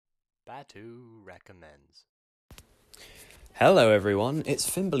Batu recommends. Hello everyone, it's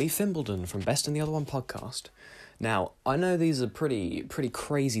Fimberly Fimbledon from Best and the Other One podcast. Now, I know these are pretty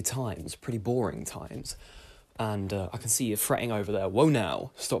crazy times, pretty boring times, and I can see you fretting over there. Whoa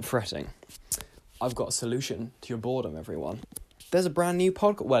now, stop fretting. I've got a solution to your boredom, everyone. There's a brand new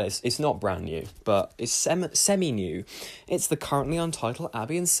podcast. Well, it's not brand new, but it's semi-new. It's the currently untitled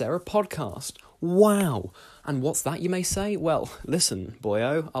Abby and Sarah podcast. Wow! And what's that, you may say? Well, listen,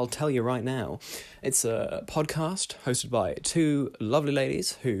 boyo, I'll tell you right now. It's a podcast hosted by two lovely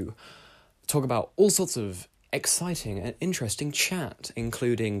ladies who talk about all sorts of exciting and interesting chat,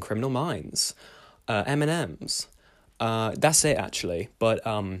 including Criminal Minds, M&Ms. That's it, actually. But,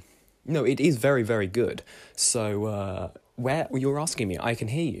 no, it is very, very good. So, where you're asking me, I can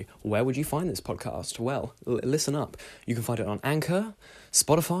hear you. Where would you find this podcast? Well, listen up. You can find it on Anchor,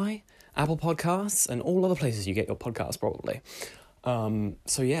 Spotify, Apple Podcasts, and all other places you get your podcasts, probably.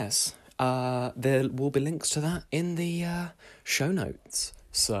 So yes, there will be links to that in the show notes.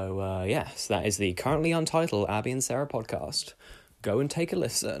 So yes, that is the currently untitled Abby and Sarah podcast. Go and take a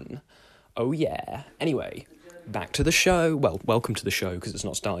listen. Oh yeah. Anyway, back to the show. Well, welcome to the show because it's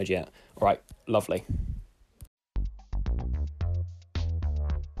not started yet. All right, lovely.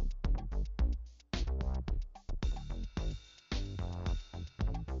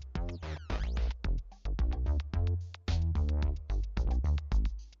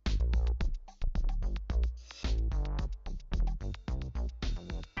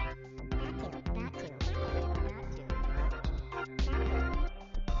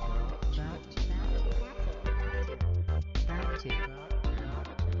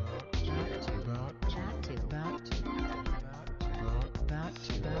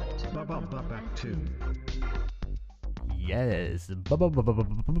 Yes, Batu.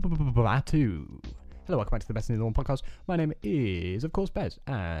 Hello, welcome back to the Best in the One podcast. My name is, of course, Bez,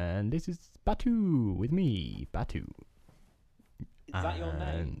 and this is Batu with me, Batu. Is that your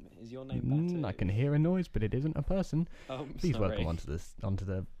name? Is your name Batu? I can hear a noise, but it isn't a person. Oh, Please sorry. welcome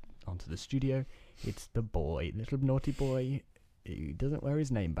onto the studio. It's the boy, little naughty boy, who doesn't wear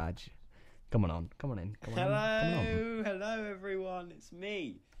his name badge. Come on in. Come on. Hello everyone. It's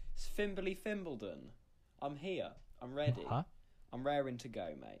me. It's Fimberly Fimbledon. I'm here. I'm ready. Huh? I'm raring to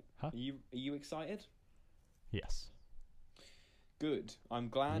go, mate. Huh? Are you excited? Yes. Good. I'm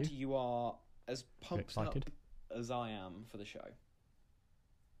glad you are as pumped up excited? as I am for the show.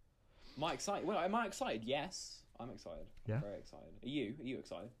 Am I excited? Well, am I excited? Yes, I'm excited. Yeah. I'm very excited. Are you? Are you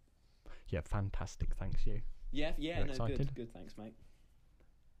excited? Yeah, fantastic. Thanks, you. Yeah. You're No, excited? good. Thanks, mate.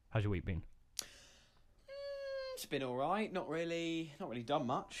 How's your week been? It's been all right. Not really done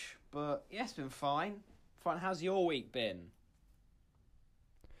much, but yeah, it's been fine. Fine. How's your week been?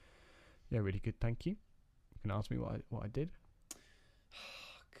 Yeah, really good. Thank you. You can ask me what I did.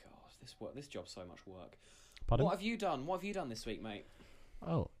 God, this job's so much work. Pardon? What have you done? What have you done this week, mate?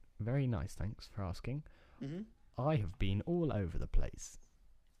 Oh, very nice. Thanks for asking. Mhm. I have been all over the place.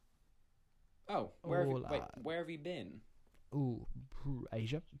 Oh, where have you been? Ooh,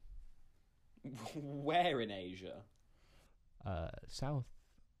 Asia. Where in Asia? South,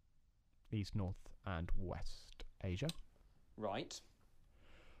 East, North, and West Asia. Right.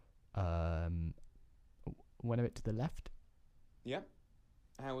 Went a bit to the left. Yeah.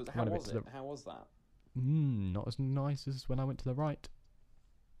 How was that? Not as nice as when I went to the right.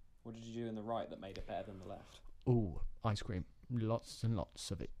 What did you do in the right that made it better than the left? Ooh, ice cream. Lots and lots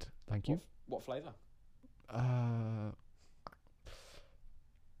of it. Thank you. What flavour?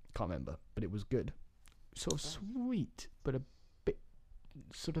 Can't remember, but it was good. Sort of sweet, but a bit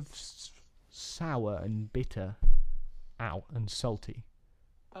sort of sour and bitter. Ow, and salty.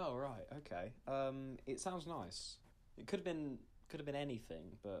 Oh right, okay. It sounds nice. It could have been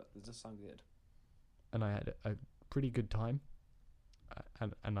anything, but it does sound good. And I had a pretty good time.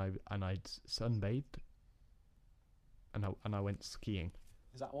 And I'd sunbathed. And I went skiing.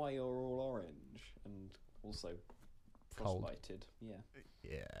 Is that why you're all orange and also Cold. frostbited? Yeah.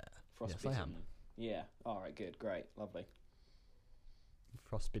 Yeah. Frostbitten. Yes, I am. Yeah. All right. Good. Great. Lovely.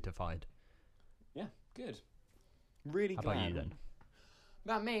 Frostbitified. Yeah. Good. Really How glad. about you then?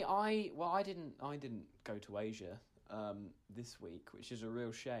 About me, I didn't go to Asia this week, which is a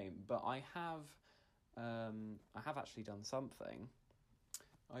real shame. But I have actually done something.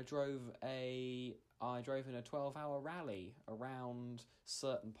 I drove in a 12-hour rally around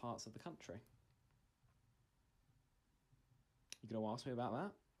certain parts of the country. You going to ask me about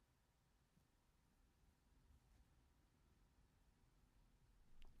that?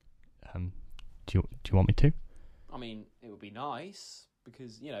 Do you want me to? I mean, it would be nice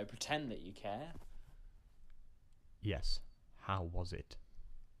because, pretend that you care. Yes. How was it?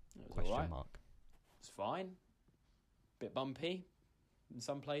 It was Question alright. mark. It's fine. Bit bumpy in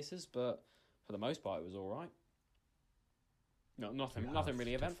some places, but for the most part, it was alright. No, nothing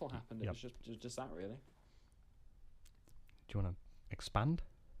really eventful happened. It was just that, really. Do you want to expand?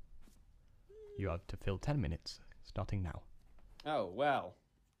 You have to fill 10 minutes, starting now. Oh, well.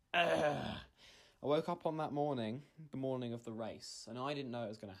 I woke up on that morning, the morning of the race, and I didn't know it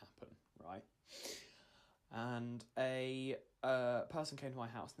was going to happen, right? And a person came to my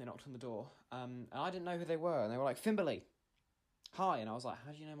house, and they knocked on the door, and I didn't know who they were, and they were like, Fimberly, hi, and I was like,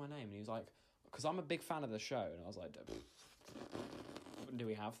 how do you know my name? And he was like, because I'm a big fan of the show, and I was like, do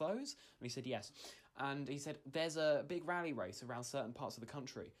we have those? And he said, yes. And he said, there's a big rally race around certain parts of the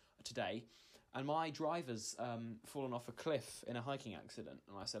country today, and my driver's fallen off a cliff in a hiking accident.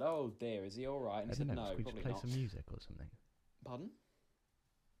 And I said, oh dear, is he all right? And he said, no, we probably just play not. some music or something. Pardon?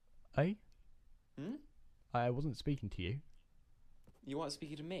 I wasn't speaking to you. You weren't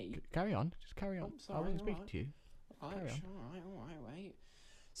speaking to me? Carry on. Just carry on. Oh, sorry, I wasn't all speaking right. to you. All Carry on. right, wait.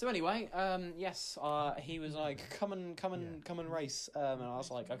 So anyway, yes, he was like, come and race, and I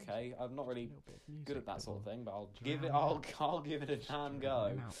was like, okay, I'm not really good at that sort of thing, but I'll give it a damn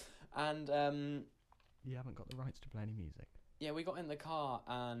go. And you haven't got the rights to play any music. yeah, we got in the car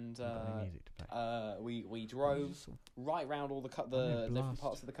and Any music to play. we drove right round all the different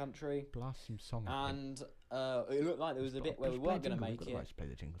parts of the country, Blast some song. and it looked like there was a bit where we weren't going to make it,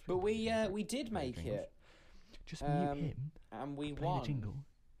 but we did make it. Just mute him. And we play won. the jingle.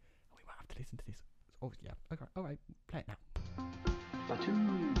 We won't have to listen to this. Oh yeah. Okay. All right. Play it now.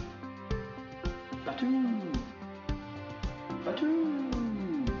 Platoon. Platoon.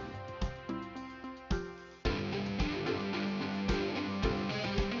 Platoon.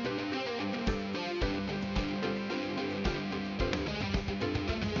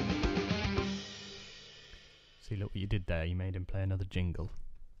 See, look what you did there. You made him play another jingle.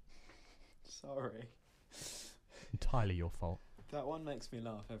 Sorry. Entirely your fault. That one makes me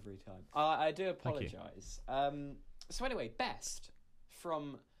laugh every time. I do apologise. So anyway, Best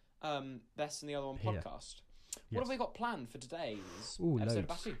from Best and the Other One Here. podcast. What have we got planned for today's Ooh, episode of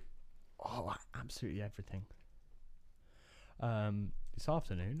loads. Batu? Oh, absolutely everything. This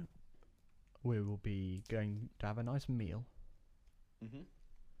afternoon, we will be going to have a nice meal. Mm-hmm.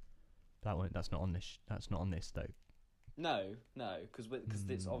 That's not on this. That's not on this though. No, because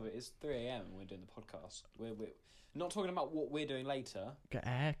it's 3 a.m. and we're doing the podcast. We're not talking about what we're doing later. Get a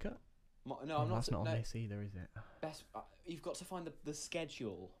haircut. No, Oh, I'm not. that's not on this either, is it? Best, you've got to find the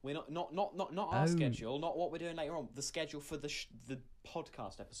schedule. We're not our schedule, not what we're doing later on. The schedule for the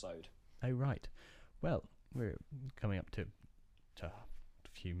podcast episode. Oh right. Well, we're coming up to a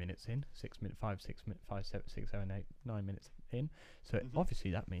few minutes in. 6 minutes, 5, 6 minutes, 5, 6, 7, 8, 9 minutes in. So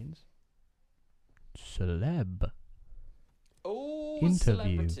obviously that means celeb. Oh,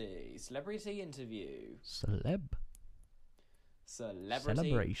 Interview. celebrity interview. Celeb. Celebrity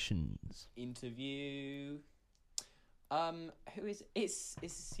Celebrations. interview. Who is it's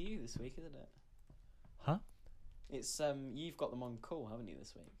you this week, isn't it? Huh? It's you've got them on call, haven't you,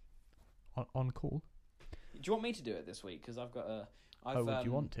 this week? On call. Do you want me to do it this week? Because I've got a. Do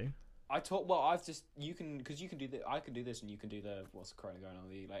you want to? I've just you can because you can do I can do this and you can do the what's the corona going on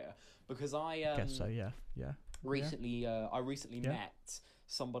with you later because I Guess so. Yeah. recently I recently Yeah. met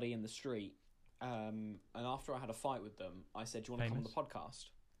somebody in the street and after I had a fight with them I said, do you want to come on the podcast?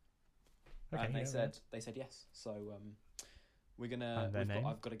 Okay. And they yeah, said yes, so we're gonna And their name?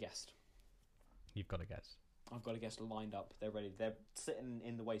 I've got a guest. You've got to guess. I've got a guest lined up. They're ready. They're sitting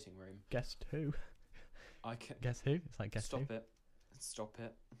in the waiting room. Guessed who? I can Guess who? It's like guess stop who? it. Stop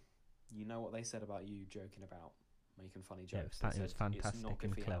it. You know what they said about you joking about making funny Yeah, jokes. it was They was said, "It's not fantastic good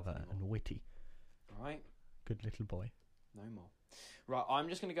and for your health clever anymore." and witty. All right, Good little boy. no more. Right, I'm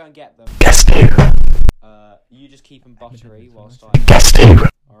just gonna go and get them. Guess who? You just keep them buttery Minutes, whilst I. Guess who?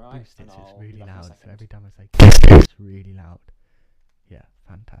 All right, Boost it and so it's I'll be really back in a loud. So second. every time I say guess who, it's really loud. Yeah,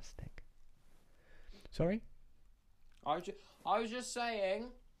 fantastic. Sorry? I was just saying.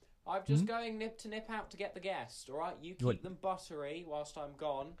 I'm just going nip out to get the guest. All right, you keep them buttery whilst I'm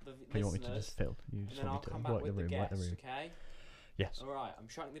gone. The But you want me to listeners, just fill? You and just then I'll want me come to back work the with the room, work the guest. room. Okay. Yes. All right, I'm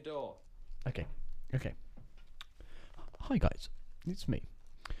shutting the door. Okay. Hi guys, it's me.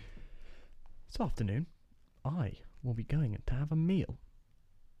 This afternoon, I will be going to have a meal.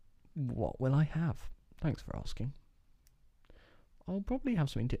 What will I have? Thanks for asking. I'll probably have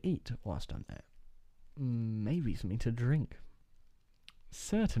something to eat whilst I'm there. Maybe something to drink.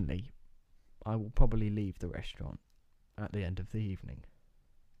 Certainly, I will probably leave the restaurant at the end of the evening.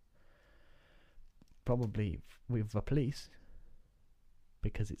 Probably with the police,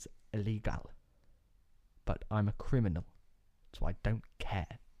 because it's illegal. But I'm a criminal, so I don't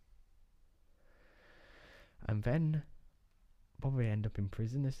care. And then probably end up in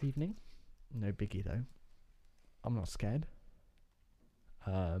prison this evening. No biggie though. I'm not scared.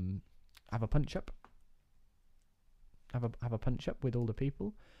 Have a punch up. Have a punch up with all the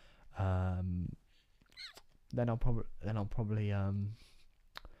people. Then I'll probably I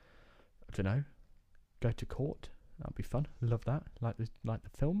don't know, go to court. That'll be fun. Love that. Like the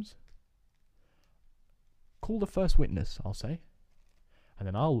films. Call the first witness, I'll say. And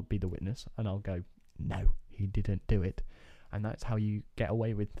then I'll be the witness and I'll go, no, he didn't do it. And that's how you get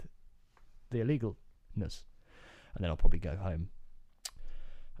away with the illegalness. And then I'll probably go home.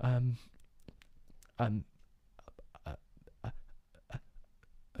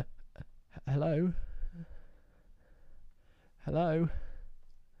 Hello? Hello?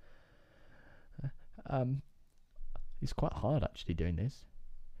 It's quite hard actually doing this.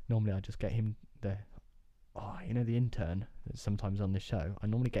 Normally I just get him the intern that's sometimes on the show. I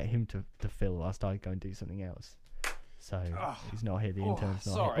normally get him to fill whilst I go and do something else. So he's not here. The intern's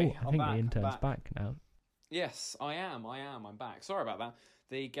not sorry, here. Oh, I think the intern's back now. Yes, I am. I'm back. Sorry about that.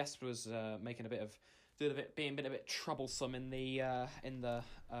 The guest was being a bit troublesome in the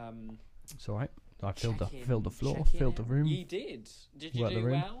It's all right. I filled the floor, check-in filled the room. You did. Did you Worked the do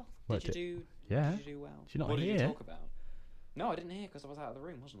room. well? Worked Did it. you do? Yeah. Did you do well? She's not what here. did you talk about? No, I didn't hear because I was out of the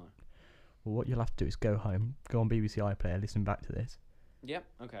room, wasn't I? Well, what you'll have to do is go home, go on BBC iPlayer, listen back to this. Yep.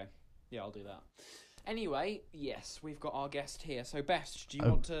 Okay. Yeah, I'll do that. Anyway, yes, we've got our guest here. So, Best, do you Oh.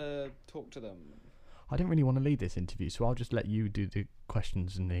 want to talk to them? I didn't really want to lead this interview, so I'll just let you do the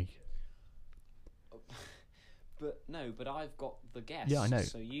questions and the... But I've got the guest. Yeah, I know.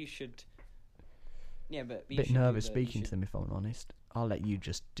 So you should... Yeah, but A bit nervous speaking to them, if I'm honest. I'll let you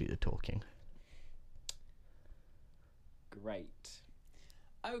just do the talking. Great.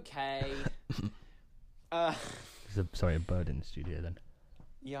 Okay. There's a bird in the studio then.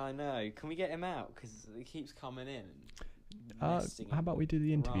 Yeah, I know. Can we get him out? Because he keeps coming in and nesting How about we do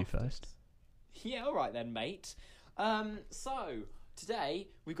the interview rafters. first? Yeah, all right then, mate. So today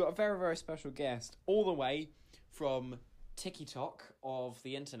we've got a very, very special guest, all the way from TikTok of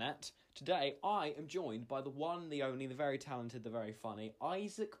the internet. Today I am joined by the one, the only, the very talented, the very funny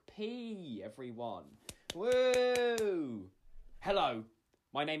Isaac P. Everyone, woo! Hello,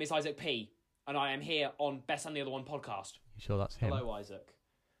 my name is Isaac P. and I am here on Best and the Other One podcast. You sure that's him? Hello, Isaac.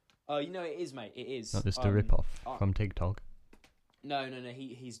 You know it is, mate. It is. Not just a rip-off from TikTok. No.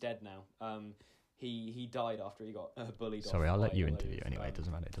 He's dead now. He died after he got bullied. Sorry, I'll let you by interview those, anyway. It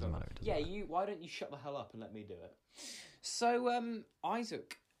doesn't matter. It doesn't matter. Why don't you shut the hell up and let me do it? So,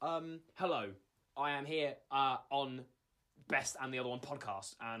 Isaac. Hello. I am here on Best and the Other One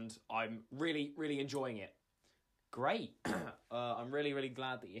podcast, and I'm really, really enjoying it. Great. I'm really, really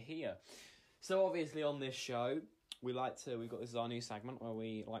glad that you're here. So, obviously, on this show, this is our new segment where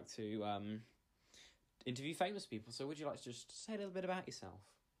we like to interview famous people. So, would you like to just say a little bit about yourself?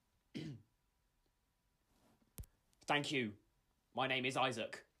 Thank you. My name is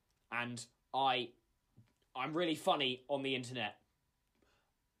Isaac, and I'm really funny on the internet.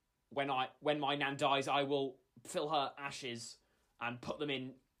 When my nan dies, I will fill her ashes and put them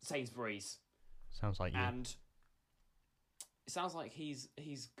in Sainsbury's. Sounds like you. And it sounds like he's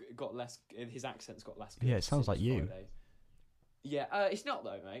got less. His accent's got less. Good Yeah, it sounds like you. Friday. Yeah, it's not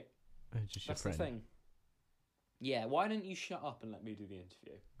though, mate. It's just your That's friend. the thing. Yeah, why don't you shut up and let me do the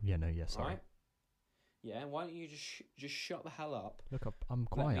interview? Yeah, no, yeah, sorry. Right? Yeah, why don't you just shut the hell up? Look, I'm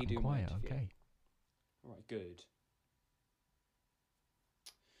quiet. me do I'm my quiet. interview. Okay. All right, good.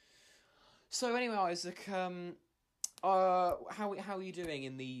 So anyway, Isaac, how are you doing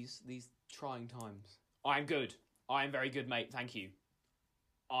in these trying times? I'm good. I am very good, mate. Thank you.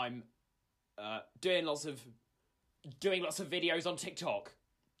 I'm doing lots of videos on TikTok.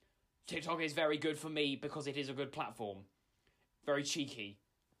 TikTok is very good for me because it is a good platform. Very cheeky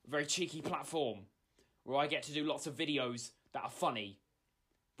platform where I get to do lots of videos that are funny.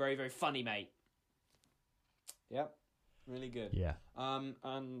 Very, very funny, mate. Yep. Really good. Yeah.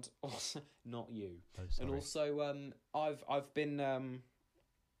 And also not you. Oh, sorry. And also, I've been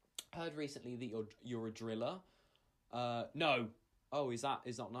heard recently that you're a driller. No. Oh, is that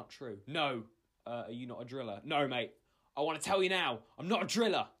not true? No. Are you not a driller? No, mate. I want to tell you now. I'm not a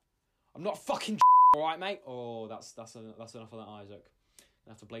driller. I'm not fucking. All right, mate. Oh, that's enough of that, Isaac. I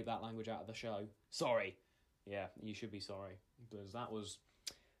have to bleep that language out of the show. Sorry. Yeah, you should be sorry because that was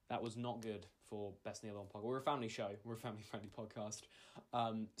not good for Best in the Other One podcast. We're a family show. We're a family-friendly podcast.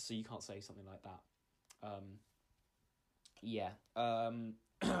 So you can't say something like that. Yeah.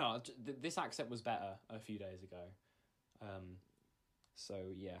 This accent was better a few days ago.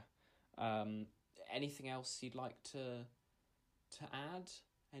 So yeah. Anything else you'd like to add?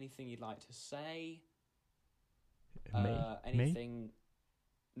 Anything you'd like to say? Me? Anything?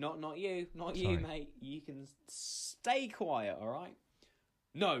 Not you, not you, Sorry. mate. You can stay quiet, all right?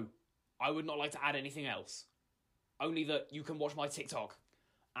 No, I would not like to add anything else. Only that you can watch my TikTok,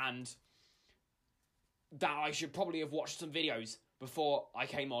 and that I should probably have watched some videos before I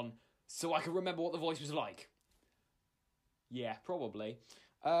came on, so I could remember what the voice was like. Yeah, probably.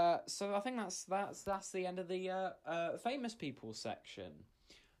 So I think that's the end of the famous people section.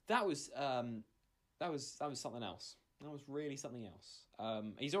 That was something else. That was really something else.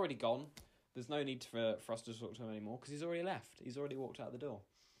 He's already gone. There's no need for us to talk to him anymore because he's already left. He's already walked out the door.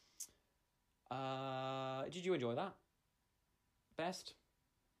 Did you enjoy that? Best?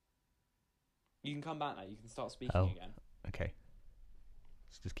 You can come back now. You can start speaking again. Okay.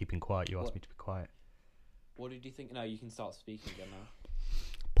 It's just keeping quiet. You asked me to be quiet. What did you think? No, you can start speaking again now.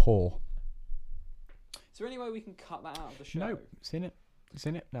 Poor. Is there any way we can cut that out of the show? No, it's in it. It's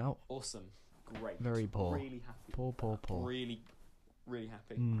in it now. Awesome. Great. Very poor. Really happy. Poor, with poor, that. poor. Really, really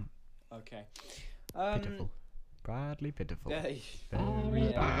happy. Okay. Pitiful. Bradley Pitiful. Very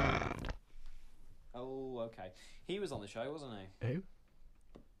bad. Oh, okay. He was on the show, wasn't he? Who?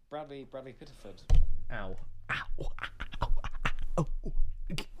 Bradley Pitterford. Ow. Ow. Ow.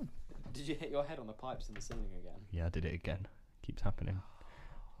 Did you hit your head on the pipes in the ceiling again? Yeah, I did it again. Keeps happening.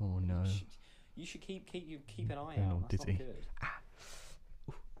 Oh no. You should keep an eye Feeling all out. That's dizzy. not good.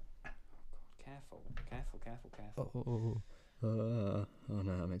 Oh God, careful. Oh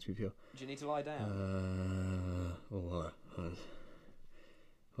no, that makes me feel. Do you need to lie down?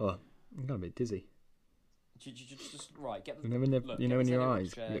 I'm got a bit dizzy. Just right. Get the. You know, look, when get the your table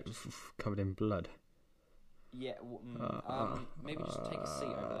eyes chair. get covered in blood. Yeah. Maybe just take a seat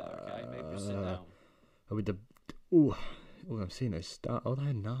over there. Okay. Maybe just sit down. With the I'm seeing those stars. Oh,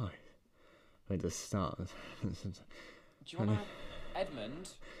 they're nice. With the stars. Do you want to, Edmund?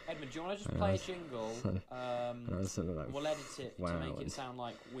 Do you want to just play a jingle? And we'll edit it to make it sound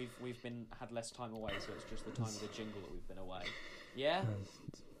like we've had less time away, so it's just the time of the jingle that we've been away. Yeah?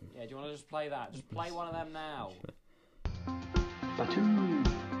 Yeah, do you want to just play that? Just play one of them now. Batu!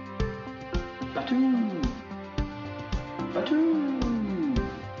 Batu! Batu!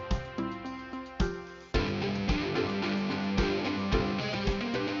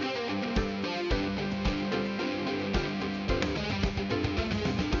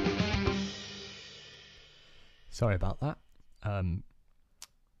 Sorry about that.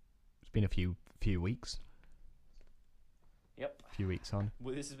 It's been a few weeks. Yep. A few weeks on.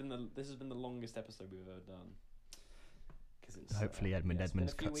 Well, this has been the longest episode we've ever done. Cause it's, Hopefully Edmonds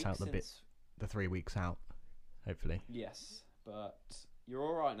cuts out the 3 weeks out. Hopefully. Yes, but you're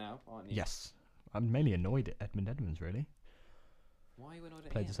all right now, aren't you? Yes. I'm mainly annoyed at Edmonds, really. Why are you annoyed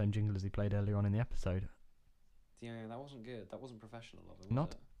at Played him? the same jingle as he played earlier on in the episode. Yeah, that wasn't good. That wasn't professional of him.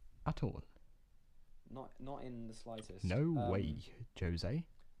 Not at all. Not in the slightest. No way, Jose.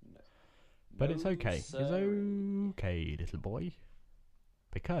 No. But No, it's okay. sir. It's okay, little boy.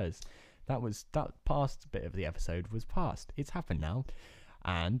 Because that past bit of the episode was past. It's happened now.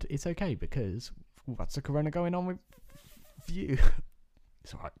 And it's okay because what's the corona going on with you?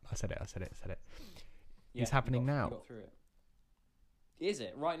 It's alright. I said it. Yeah, it's happening now. You got through it. Is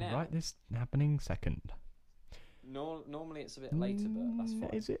it? Right now? Right this happening second. Normally it's a bit later, but that's fine.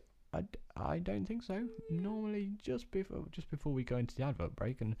 Is it? I don't think so. Normally just before we go into the advert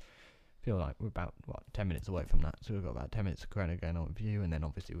break, and feel like we're about 10 minutes away from that. So we've got about 10 minutes of corona going on with you, and then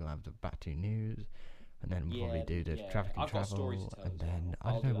obviously we'll have the Batu news, and then we'll probably do the traffic and I've got stories travel, to tell and as well. then I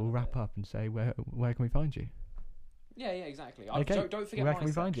I'll don't do know. that We'll in a wrap bit. up and say where can we find you? Yeah, exactly. Okay. Don't forget Where my can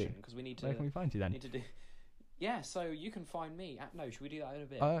we find you? section, because we need to. Where can we find you then? Need to do. Yeah, so you can find me at. No, should we do that in a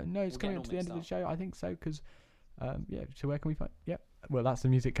bit? No, it's We'll coming get up to all the end of the mixed show. I think so because, So where can we find? Yeah. Well, that's the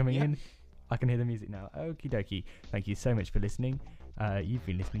music coming in. I can hear the music now. Okie dokie. Thank you so much for listening. You've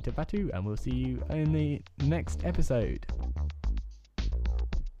been listening to Batu, and we'll see you in the next episode.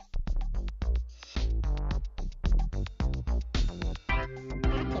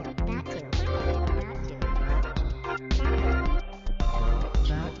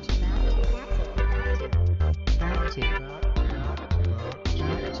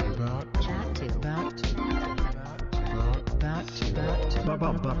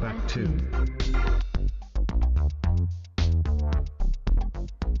 Back to.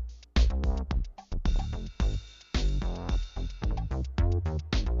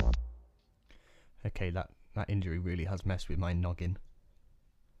 Okay, that injury really has messed with my noggin.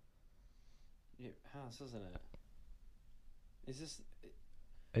 It has, hasn't it? Is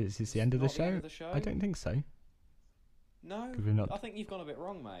this the end of the not the end show? of the show? I don't think so. No, 'Cause we're not- I think you've gone a bit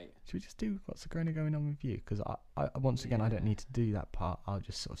wrong, mate. Should we just do what's the corona going on with you? Because I once again I don't need to do that part. I'll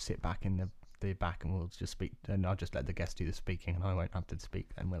just sort of sit back in the the back and we'll just speak, and I'll just let the guest do the speaking, and I won't have to speak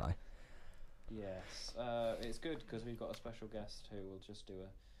then, will I? Yes. It's good because we've got a special guest who will just do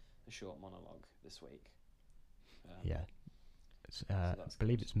a short monologue this week. Yeah. So I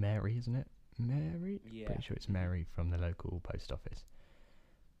believe it's Mary, isn't it? Mary? Yeah. Pretty sure it's Mary from the local post office.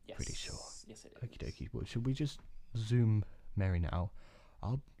 Yes. Pretty sure. Yes, it is. Okie dokie. Well, should we just Zoom Mary now?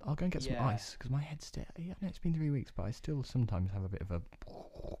 I'll go and get some ice because my head's still. Yeah, I know it's been 3 weeks, but I still sometimes have a bit of a.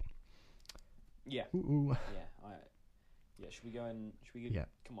 Yeah. Ooh. Yeah. Should we go and? Yeah.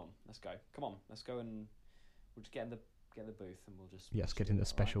 Come on, let's go. Come on, let's go and we'll just get in the booth and we'll just. Yes, get in the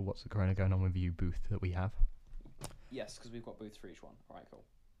special "What's the Corona Going On With You" booth that we have. Yes, because we've got booths for each one. All right, cool.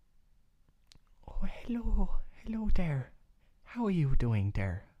 Oh, hello there. How are you doing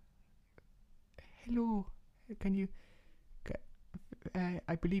there? Hello, can you?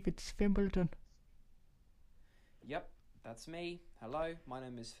 I believe it's Fimbledon. Yep, that's me. Hello, my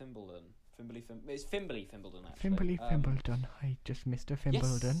name is Fimbledon. It's Fimbly Fimbledon, actually. Fimbledon. Hi, just Mr.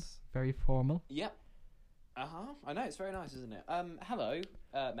 Fimbledon. Yes. Very formal. Yep. I know, it's very nice, isn't it? Hello,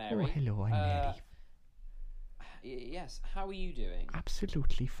 Mary. Oh, hello, I'm Mary. Yes, how are you doing?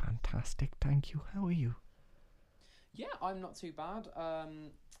 Absolutely fantastic, thank you. How are you? Yeah, I'm not too bad.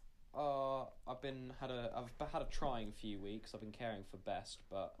 I've had a trying few weeks. I've been caring for Best,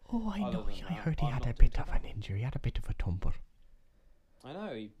 but oh, I know. I heard he I'm had a not bit doing of too an bad. injury. He had a bit of a tumble. I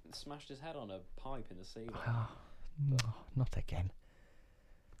know, he smashed his head on a pipe in the ceiling. No, not again.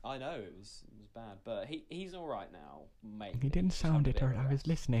 I know, it was bad, but he's all right now, mate. He didn't sound it. Or I was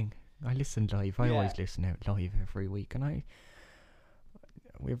listening. I listened live. I always listen out live every week, and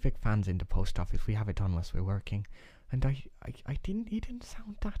we're big fans in the post office. We have it on whilst we're working, and he didn't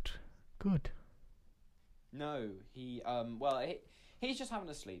sound that good. No, he's just having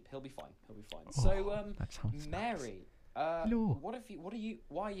a sleep. He'll be fine. Oh, So, that sounds Mary, hello. why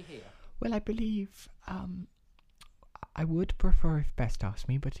are you here? Well, I believe I would prefer if Best asked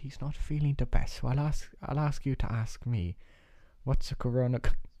me, but he's not feeling the best. So I'll ask you to ask me, what's a corona?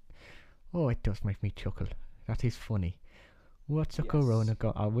 Oh, it does make me chuckle. That is funny. What's a corona?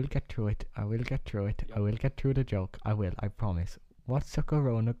 I will get through it. Yep. I will get through the joke. I will. I promise. What's a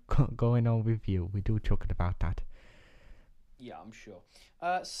corona going on with you? We do chuckle about that. Yeah, I'm sure.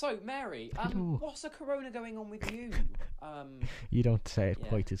 So, Mary, hello. What's a corona going on with you? You don't say it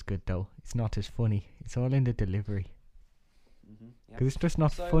quite as good, though. It's not as funny. It's all in the delivery. Because it's just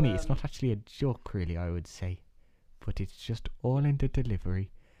not funny. It's not actually a joke, really, I would say. But it's just all in the delivery.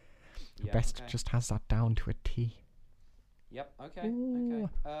 Best just has that down to a T. Yep, okay. Ooh.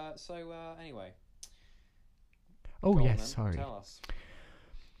 Okay. So, anyway. Oh, Go yes, on, then. sorry. Tell us.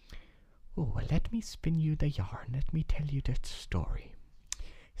 Oh, well, let me spin you the yarn. Let me tell you that story.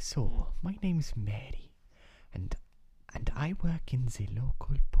 So, my name's Mary, and I work in the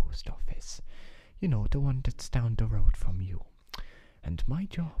local post office. You know, the one that's down the road from you. And my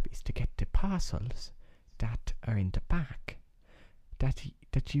job is to get the parcels that are in the back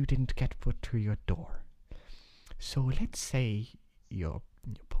that you didn't get put through your door. So let's say the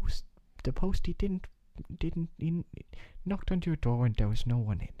postie didn't knocked on your door and there was no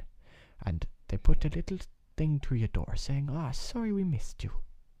one in, and they put a little thing through your door saying, sorry we missed you.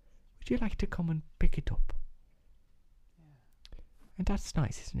 Would you like to come and pick it up? Yeah. And that's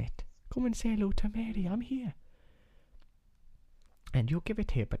nice, isn't it? Come and say hello to Mary, I'm here. And you'll give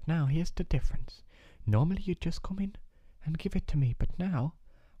it here, but now here's the difference. Normally you'd just come in and give it to me, but now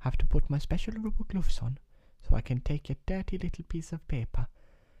I have to put my special rubber gloves on so I can take your dirty little piece of paper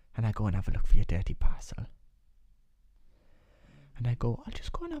and I go and have a look for your dirty parcel. And I go, I'll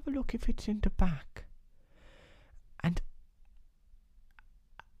just go and have a look if it's in the back. And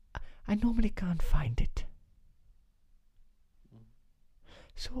I normally can't find it.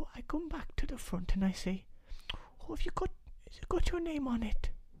 So I come back to the front and I say, has it got your name on it?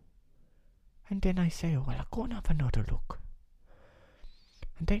 And then I say, well, I'll go and have another look.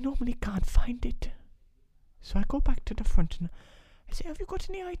 And they normally can't find it. So I go back to the front and I say, have you got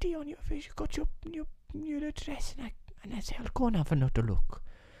any ID on you? Have you got your address? And I say, I'll go and have another look.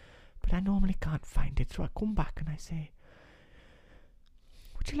 But I normally can't find it. So I come back and I say,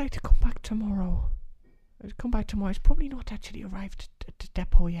 would you like to come back tomorrow? Come back tomorrow. It's probably not actually arrived at the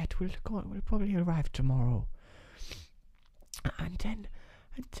depot yet. We'll probably arrive tomorrow. And then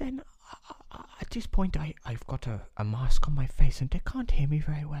at this point I've got a mask on my face and they can't hear me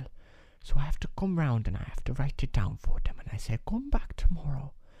very well. So I have to come round and I have to write it down for them. And I say, come back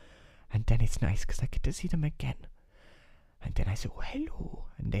tomorrow. And then it's nice because I get to see them again. And then I say, oh, hello.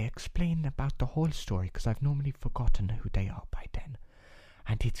 And they explain about the whole story because I've normally forgotten who they are by then.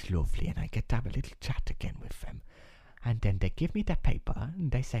 And it's lovely and I get to have a little chat again with them. And then they give me the paper and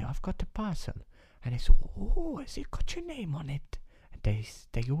they say, I've got the parcel. And I say, oh, has it got your name on it? And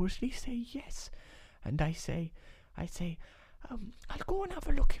they usually say yes. And I say, I'll go and have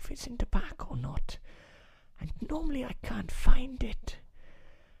a look if it's in the back or not. And normally I can't find it.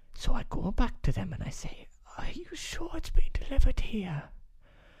 So I go back to them and I say, are you sure it's been delivered here?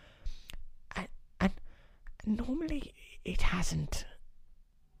 And normally it hasn't.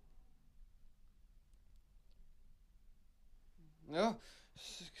 Oh,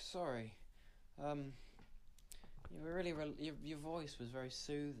 sorry. You were really your voice was very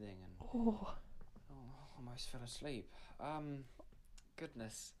soothing and almost fell asleep.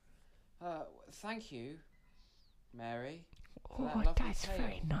 Goodness. Thank you, Mary. Oh, that's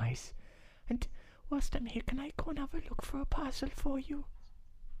very nice. And whilst I'm here, can I go and have a look for a parcel for you?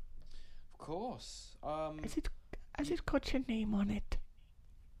 Of course. Has it got your name on it?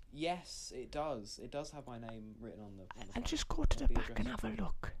 Yes, it does. It does have my name written on the I'll just go to the back and have a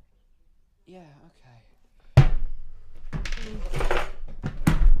look. Yeah, okay.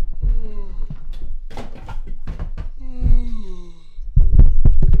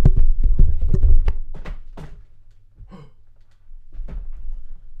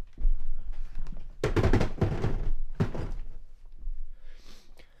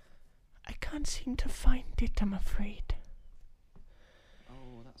 I can't seem to find it, I'm afraid.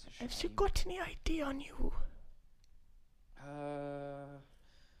 Oh, that's a shame. Have you got any ID on you?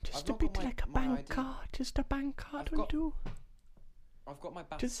 Just a bit like a bank card. Just a bank card will do. I've got my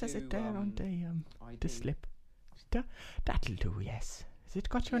Batu, just says it there on the slip. That'll do, yes. Has it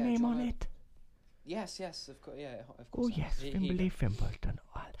got your name on it? Yes, of course. Yeah, of Oh course. yes, Fimbley Fimbledon.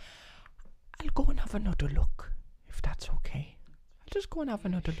 I'll go and have another look, if that's okay. I'll just go and have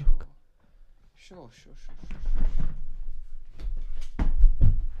another look. Sure.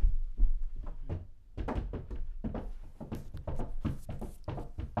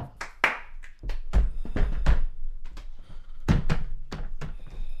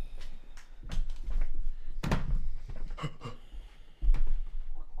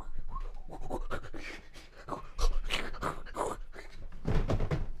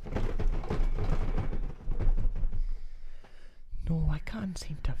 No, I can't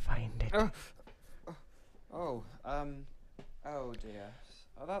seem to find it. Oh dear.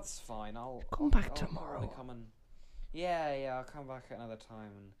 Oh, that's fine. I'll come back tomorrow. I'll come back at another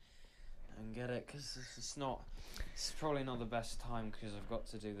time and get it, because it's probably not the best time, because I've got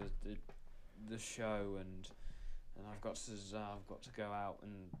to do the show and I've got to go out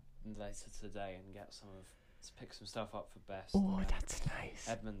and later today and pick some stuff up for Best. Oh, that's nice.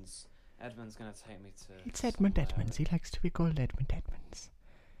 Edmund's gonna take me to. It's Edmund Edmonds. He likes to be called Edmund Edmonds.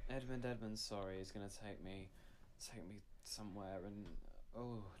 Edmund Edmonds, sorry, is gonna take me somewhere, and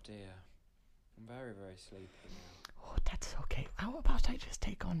oh dear, I'm very, very sleepy now. Oh, that's okay. How about I just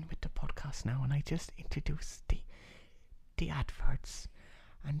take on with the podcast now, and I just introduce the adverts,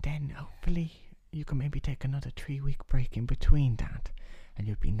 and then hopefully you can maybe take another 3-week break in between that, and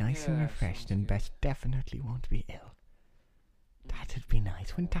you'll be nice and refreshed, and Best definitely won't be ill. That'd be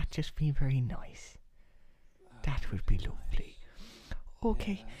nice. Wouldn't that just be very nice? That would be lovely.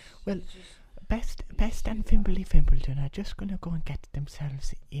 Okay, well, Best and Fimbley Fimbledon are just gonna go and get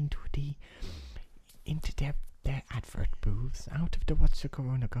themselves into their advert booths, out of the What's the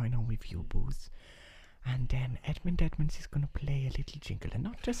Corona Going On With You booths, and then Edmund Edmonds is gonna play a little jingle, and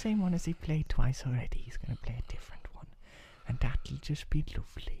not the same one as he played twice already. He's gonna play a different one, and that'll just be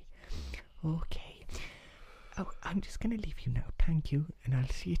lovely. Okay. Oh, I'm just going to leave you now. Thank you. And I'll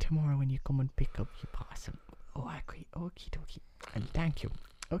see you tomorrow when you come and pick up your parcel. Oh, I agree. Okie dokie. And thank you.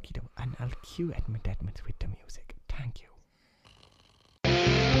 Okie dokie. And I'll cue Edmund Edmonds with the music. Thank you.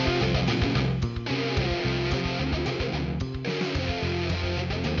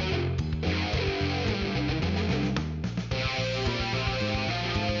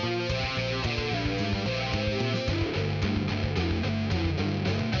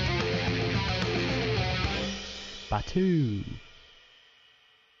 Batu.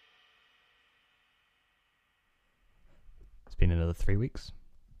 It's been another 3 weeks.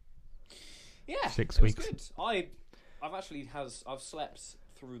 Yeah, 6 weeks. Good. I've slept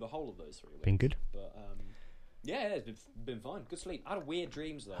through the whole of those 3 weeks. Been good. But yeah, it's been fine. Good sleep. I had weird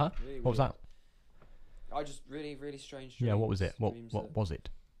dreams though. Huh? Really what was that? I just really, really strange dreams. Yeah, what was it? What was it?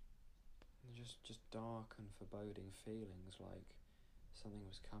 Just dark and foreboding feelings, like something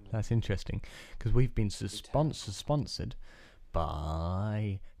was coming. That's interesting, because we've been sponsored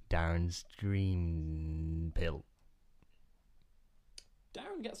by Darren's Dream Pill.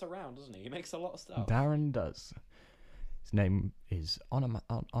 Darren gets around, doesn't he? He makes a lot of stuff. Darren does. His name is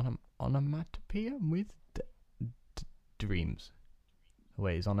Onomatopoeia with dreams.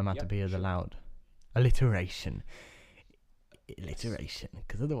 Wait, is onomatopoeia sure. allowed? Alliteration. Alliteration,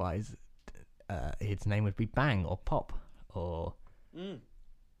 because otherwise its name would be Bang or Pop or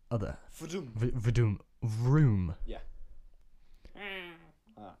other. Vdoom. Vroom. Yeah.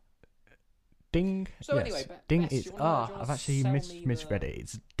 Ding. So yes. anyway, Ding Bess, is do you wanna I've actually sell me misread the- it.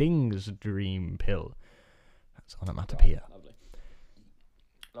 It's Ding's dream pill. That's onomatopoeia. Right,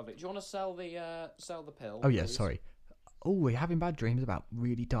 lovely. Do you want to sell the pill? Oh yeah, please? sorry. Oh, we're having bad dreams about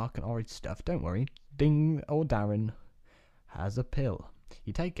really dark and horrid stuff. Don't worry. Ding or Darren has a pill.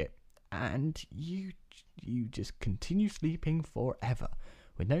 You take it, and you just continue sleeping forever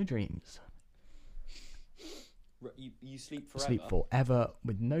with no dreams. You sleep forever. Sleep forever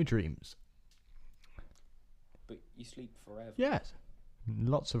with no dreams. But you sleep forever. Yes,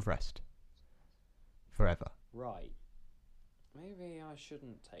 lots of rest. Forever. Right. Maybe I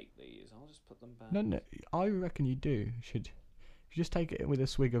shouldn't take these. I'll just put them back. No. I reckon you do. You just take it with a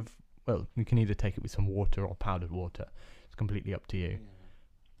swig of. Well, you can either take it with some water or powdered water. It's completely up to you.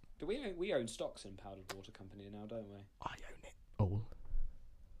 Yeah. Do we own stocks in Powdered Water Company now, don't we? I own it all.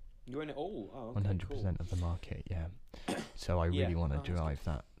 You own it all? Oh, okay, 100% of the market, yeah. So I Yeah. really want to Oh, that's drive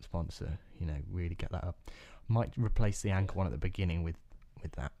that sponsor, really get that up. Might replace the anchor one at the beginning with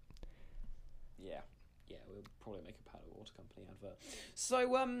that. Yeah, we'll probably make a Powdered Water Company advert. So,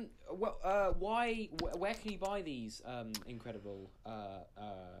 where can you buy these incredible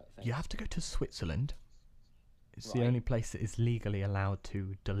things? You have to go to Switzerland. It's the Right. only place that is legally allowed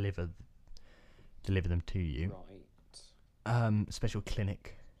to deliver them to you. Right. Special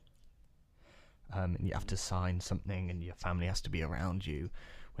clinic. And you have to sign something, and your family has to be around you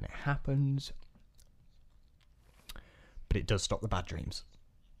when it happens. But it does stop the bad dreams.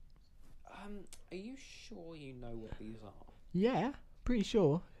 Are you sure you know what these are? Yeah, pretty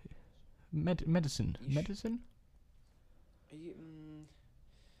sure. Medicine. You Medicine? Are you?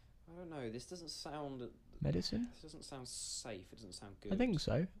 I don't know. This doesn't sound. Medicine? This doesn't sound safe. It doesn't sound good. I think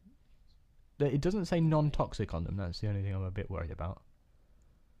so. It doesn't say non-toxic on them. That's the only thing I'm a bit worried about.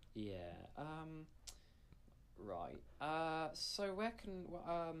 Yeah. Right. So where can?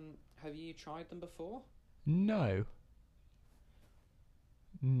 Have you tried them before? No,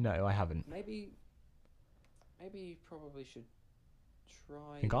 I haven't. Maybe you probably should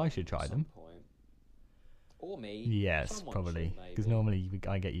try. I think I should try at them. some point. Or me. Yes, Someone probably. should, Because maybe. normally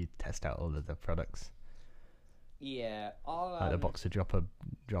I get you to test out all of the products. Yeah. I'll. Like the box of drop a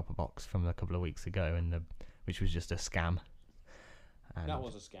box from a couple of weeks ago, which was just a scam. And, That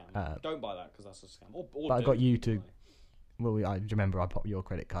was a scam. Don't buy that because that's a scam. Or but I got you to. anyway. Well, I remember I popped your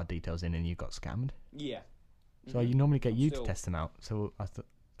credit card details in and you got scammed. Yeah. So I Mhm. normally get I'm you still- to test them out. So I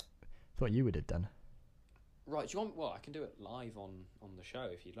thought you would have done. Right. Do you want? Well, I can do it live on the show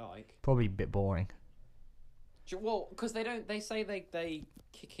if you like. Probably a bit boring. Well, because they don't. They say they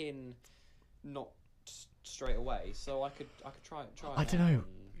kick in, not straight away. So I could try. I don't know.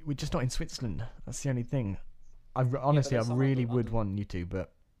 We're just not in Switzerland. That's the only thing. Honestly, I there's some really under- would want you to,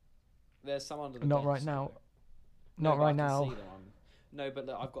 but There's some under the not desk, right now. though. Not No, but right I can now. see them on- No, but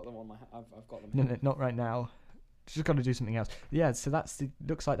look, I've got them on my. I've got them. No, not right now. Just got to do something else. Yeah, so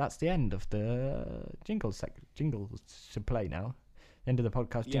looks like that's the end of the jingles. Jingles should play now. End of the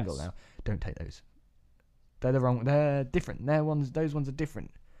podcast jingle Yes. now. Don't take those. They're different. Those ones are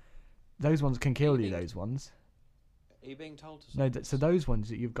different. Those ones can kill you. think- Those ones. Are you being told to? No, stop so this? those ones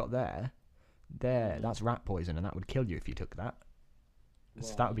that you've got that's rat poison, and that would kill you if you took that.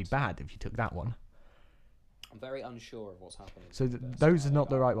 So that would be Right. bad if you took that one. I'm very unsure of what's happening. So to this. those are not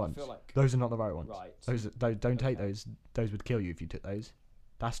the right I ones. feel like Those are not the right ones. right. Those don't take Okay. those. Those would kill you if you took those.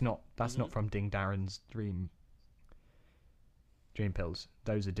 That's not Mhm. from Ding Darren's dream pills.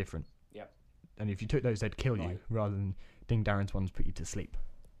 Those are different. Yep. And if you took those, they'd kill you Right. rather than Ding Darren's ones put you to sleep.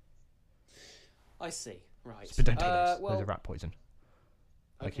 I see. Right. But don't take those. Well, Those are rat poison.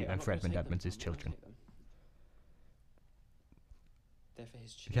 I keep them I'm not for gonna Edmund take them. Edmonds' I'm not gonna children. take them. They're for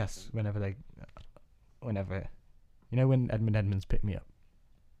his children. Yes, whenever when Edmund Edmonds picked me up,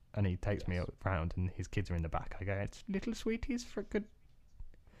 and he takes me Yes. around, and his kids are in the back. I go, "It's little sweeties for good."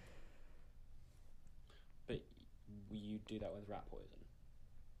 But you do that with rat poison.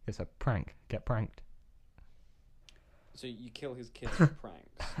 It's a prank. Get pranked. So you kill his kids for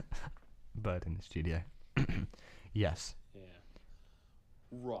pranks. Bird in the studio. Yes. Yeah.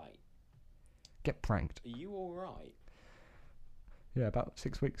 Right. Get pranked. Are you all right? Yeah, about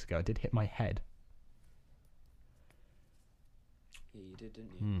 6 weeks ago, I did hit my head. Yeah, you did,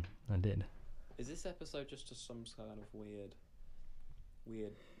 didn't you? I did. Is this episode just some kind of weird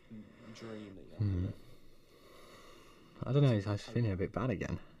dream that you're having? I don't know. I was feeling a bit bad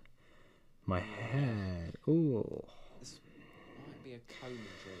again. My head. Ooh. This might be a coma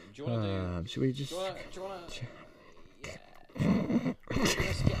dream. Do you want to do? Should we just? Do you want to? Yeah.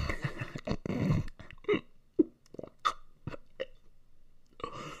 Let's get.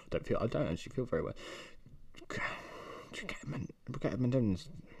 I don't actually feel very well.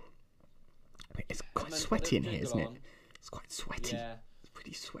 It's quite sweaty in here, isn't it? It's quite sweaty. Yeah. It's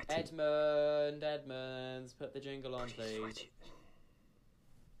pretty sweaty. Edmonds, put the jingle on, please. Sweaty.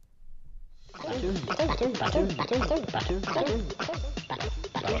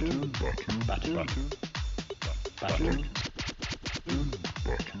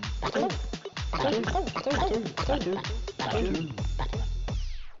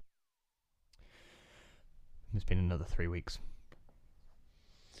 It's been another 3 weeks.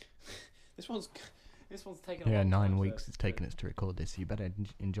 This one's taken a Yeah, long 9 time weeks it's taken us to record this, so you better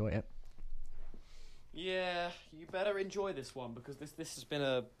enjoy it. Yeah, you better enjoy this one because this is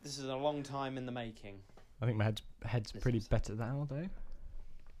a long time in the making. I think my head's pretty better now, though.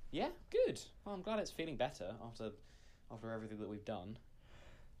 Yeah, good. Well, I'm glad it's feeling better after everything that we've done.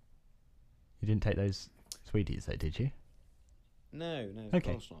 You didn't take those sweeties, though, did you? No, of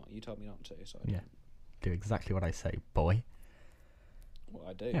Okay. course not. You told me not to, so I Yeah. didn't. Do exactly what I say, boy. Well,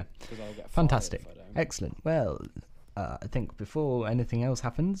 I do. Yeah. Because I'll get fired Fantastic. if I don't. Excellent. Well, I think before anything else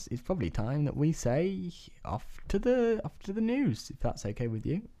happens, it's probably time that we say off to the news, if that's okay with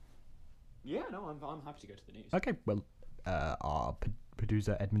you. Yeah, no, I'm happy to go to the news. Okay. Well, our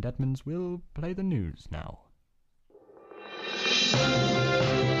producer Edmund Edmonds will play the news now.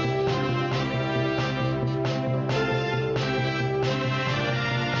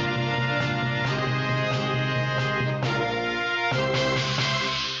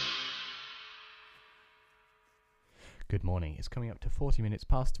 Good morning. It's coming up to 40 minutes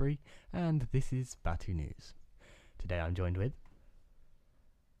past 3, and this is Batu News. Today I'm joined with...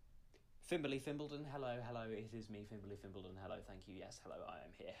 Fimberly Fimbledon, hello, it is me, Fimberly Fimbledon, hello, thank you, yes, hello, I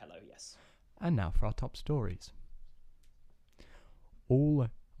am here, hello, yes. And now for our top stories. All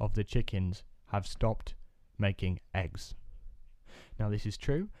of the chickens have stopped making eggs. Now this is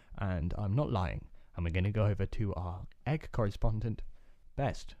true, and I'm not lying, and we're going to go over to our egg correspondent,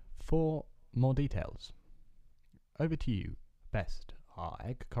 Best, for more details. Over to you, Best, our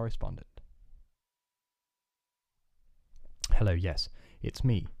egg correspondent. Hello, yes, it's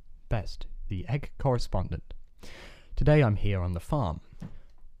me, Best, the egg correspondent. Today I'm here on the farm,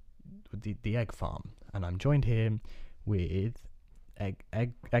 the egg farm, and I'm joined here with egg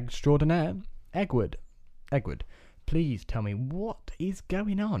extraordinaire, Eggwood. Eggwood, please tell me what is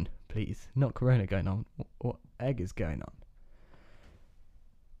going on, please. Not Corona going on, what egg is going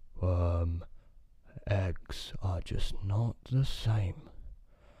on? Eggs are just not the same.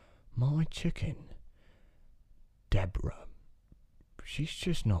 My chicken, Deborah, she's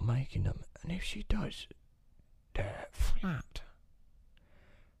just not making them, and if she does, they're flat,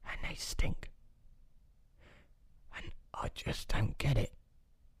 and they stink, and I just don't get it.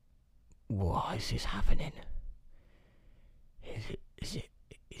 Why is this happening? Is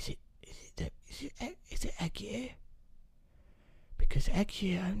it egg year? Because egg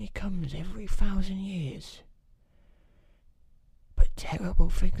year only comes every 1,000 years. But terrible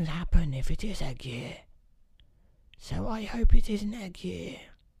things happen if it is egg year. So I hope it isn't egg year.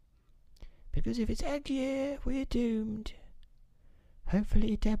 Because if it's egg year, we're doomed.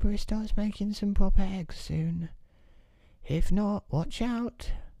 Hopefully Deborah starts making some proper eggs soon. If not, watch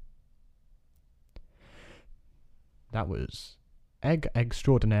out. That was Egg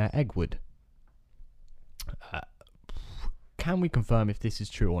Extraordinaire Eggwood. Can we confirm if this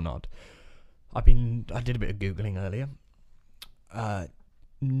is true or not? I did a bit of Googling earlier.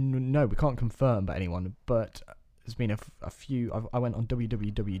 No, we can't confirm by anyone, but there's been a few... I went on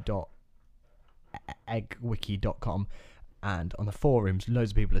www.eggwiki.com, and on the forums,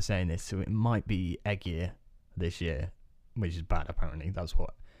 loads of people are saying this, so it might be egg year this year, which is bad, apparently. That's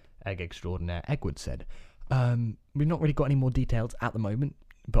what Egg Extraordinaire Eggwood said. We've not really got any more details at the moment,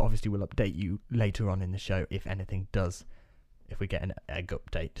 but obviously we'll update you later on in the show if anything does, if we get an egg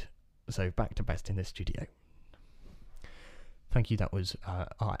update. So back to Best in the studio. Thank you, that was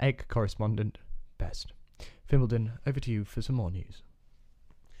our egg correspondent, Best. Fimbledon, over to you for some more news.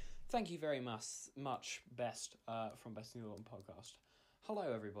 Thank you very much, Best, from Best in the Autumn podcast.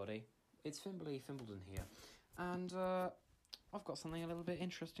 Hello, everybody. It's Fimberly Fimbledon here, and I've got something a little bit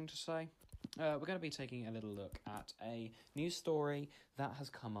interesting to say. We're going to be taking a little look at a news story that has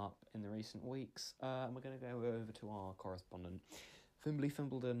come up in the recent weeks, and we're going to go over to our correspondent, Fimberly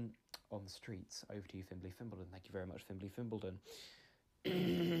Fimbledon, on the streets. Over to you, Fimberly Fimbledon. Thank you very much, Fimberly Fimbledon.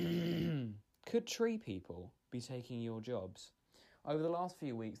 Could tree people be taking your jobs? Over the last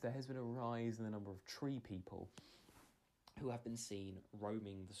few weeks, there has been a rise in the number of tree people who have been seen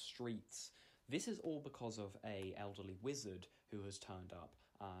roaming the streets. This is all because of a elderly wizard who has turned up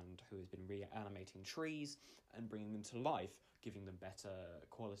and who has been reanimating trees and bringing them to life, giving them better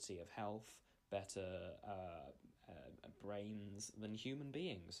quality of health, better brains than human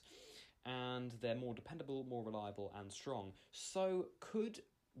beings. And they're more dependable, more reliable and strong. So could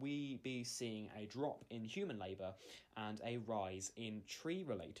we be seeing a drop in human labour and a rise in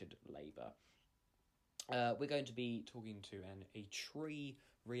tree-related labour? We're going to be talking to a tree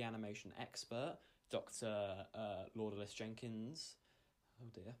reanimation expert, Dr. Lordaless Jenkins. Oh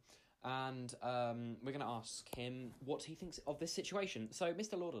dear. And we're going to ask him what he thinks of this situation. So,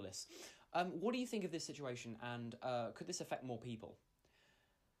 Mr. Lordaless, what do you think of this situation, and could this affect more people?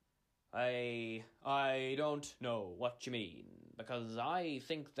 I don't know what you mean, because I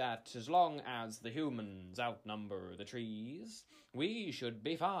think that as long as the humans outnumber the trees, we should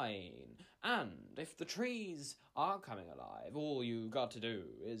be fine. And if the trees are coming alive, all you got to do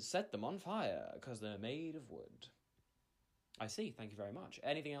is set them on fire, because they're made of wood. I see, thank you very much.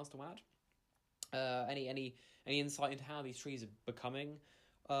 Anything else to add? Any insight into how these trees are becoming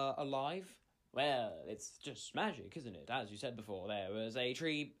alive? Well, it's just magic, isn't it? As you said before, there was a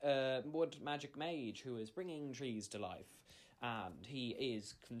tree wood magic mage who is bringing trees to life, and he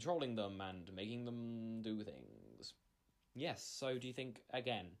is controlling them and making them do things. Yes, so do you think,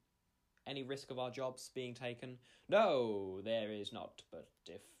 again, any risk of our jobs being taken? No, there is not, but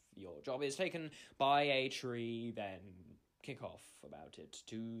if your job is taken by a tree, then kick off about it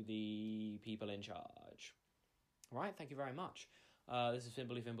to the people in charge. Right, thank you very much. This is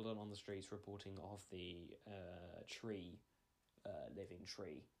Fimbley Fimbledon on the streets reporting of the living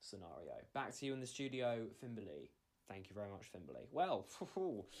tree scenario. Back to you in the studio, Fimbley. Thank you very much, Fimbley. Well,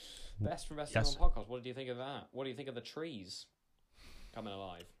 best from Best Yes. on Podcast. What do you think of that? What do you think of the trees coming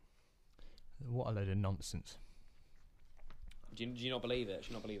alive? What a load of nonsense. Do you not believe it? Do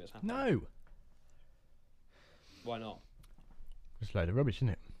you not believe it's happening? No! Why not? It's a load of rubbish, isn't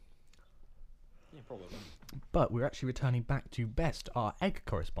it? Yeah, probably. But we're actually returning back to Best, our egg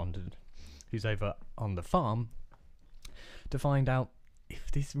correspondent, who's over on the farm, to find out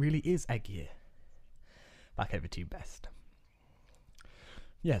if this really is egg year. Back over to you, Best.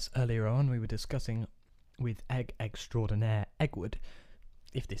 Yes, earlier on we were discussing with egg extraordinaire Eggwood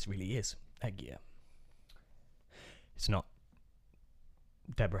if this really is egg year. It's not.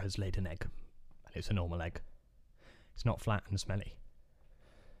 Deborah has laid an egg, and it's a normal egg. It's not flat and smelly.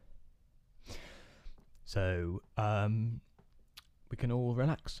 So, we can all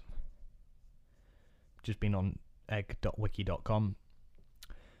relax. Just been on egg.wiki.com.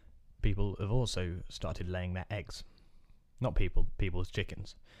 People have also started laying their eggs. Not people's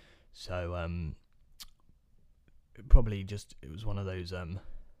chickens. So, probably just, it was one of those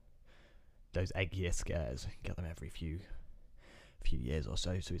egg year scares. Get them every few years or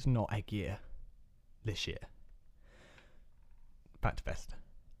so. So it's not egg year this year. Back to Best.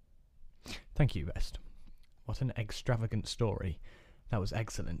 Thank you, Best. What an extravagant story. That was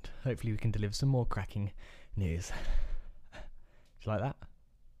excellent. Hopefully we can deliver some more cracking news. Do you like that?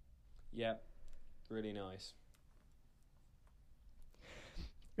 Yeah, really nice.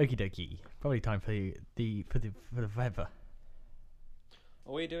 Okie dokie. Probably time for the weather.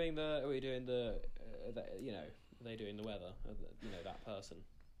 Are we doing the are they doing the weather? That person.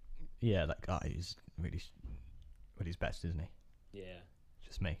 Yeah, that guy is really his best, isn't he? Yeah.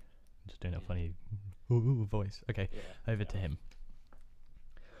 Just me. Just doing a funny ooh voice. Okay, Yeah. over to him.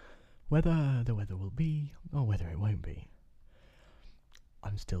 Whether the weather will be, or whether it won't be,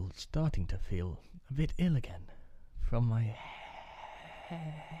 I'm still starting to feel a bit ill again from my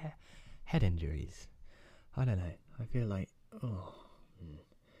head injuries. I don't know. I feel like,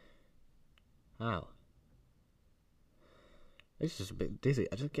 ow. It's just a bit dizzy.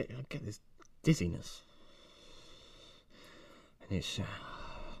 I get this dizziness, and it's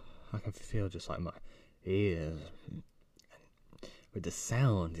I can feel just like my ears with the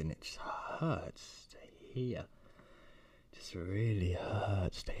sound, and it just hurts to hear. Just really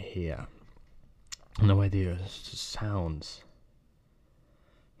hurts to hear. And the way the sounds.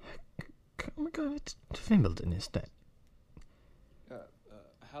 Can we go to Wimbledon instead?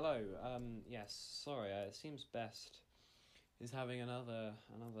 Hello. Yes. Sorry. It seems Best is having another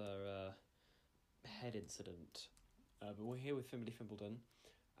head incident. But we're here with Fimbley Fimbledon,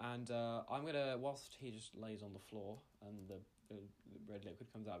 and I'm gonna, whilst he just lays on the floor and the red liquid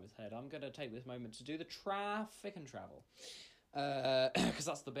comes out of his head, I'm gonna take this moment to do the traffic and travel, because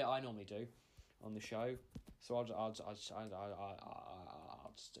that's the bit I normally do on the show. So I'll just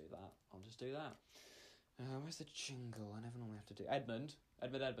do that. I'll just do that. Where's the jingle? I never normally have to do. Edmund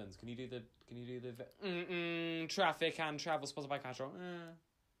Edmonds. Can you do the traffic and travel sponsored by Castrol?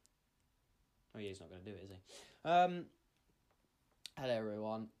 Oh yeah, he's not going to do it, is he? Hello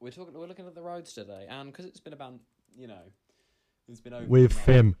everyone. We're looking at the roads today, and because it's been about it's been over With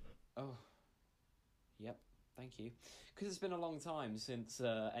Fim. Oh, yep. Thank you. Because it's been a long time since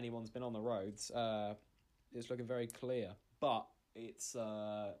anyone's been on the roads. It's looking very clear, but it's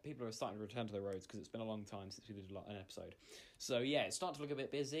people are starting to return to the roads because it's been a long time since we did an episode. So yeah, it's starting to look a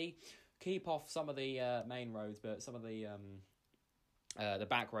bit busy. Keep off some of the main roads, but some of the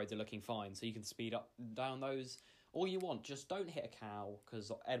back roads are looking fine. So you can speed up down those all you want. Just don't hit a cow,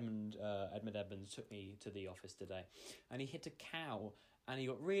 because Edmund Edmonds took me to the office today, and he hit a cow. And he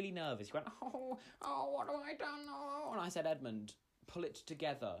got really nervous. He went, oh, what have I done? Oh. And I said, Edmund, pull it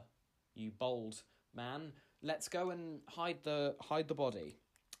together, you bold man. Let's go and hide the body.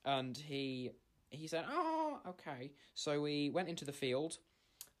 And he said, oh, okay. So we went into the field,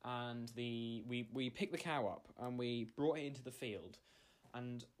 and we picked the cow up, and we brought it into the field,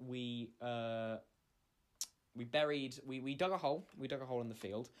 and we dug a hole. We dug a hole in the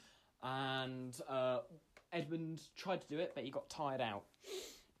field, and Edmund tried to do it, but he got tired out,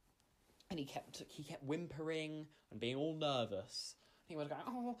 and he kept whimpering and being all nervous. He was going,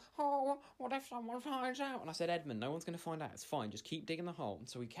 oh, what if someone finds out? And I said, Edmund, no one's going to find out. It's fine. Just keep digging the hole.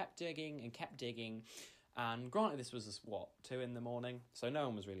 So we kept digging, and granted, this was 2 a.m, so no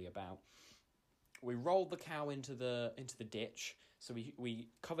one was really about. We rolled the cow into the ditch, so we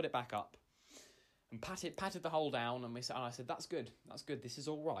covered it back up and patted the hole down, and I said, that's good, this is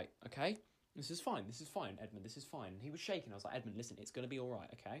all right, okay? This is fine, Edmund, this is fine. He was shaking. I was like, Edmund, listen, it's going to be all right,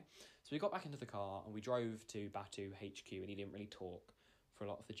 okay? So we got back into the car, and we drove to Batu HQ, and he didn't really talk for a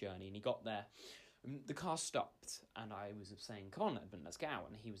lot of the journey, and he got there. The car stopped, and I was saying, come on, Edmund, let's go out.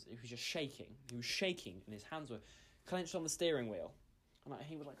 And he was just shaking. He was shaking, and his hands were clenched on the steering wheel. And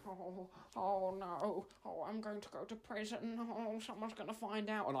he was like, oh no, I'm going to go to prison. Oh, someone's going to find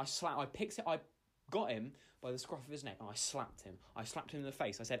out. And I got him by the scruff of his neck, and I slapped him. I slapped him in the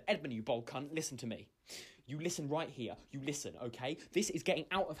face. I said, Edmund, you bold cunt, listen to me. You listen right here. You listen, okay? This is getting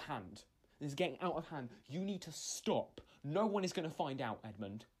out of hand. You need to stop. No one is going to find out,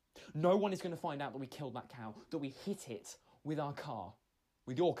 Edmund. No one is going to find out that we killed that cow, that we hit it with our car.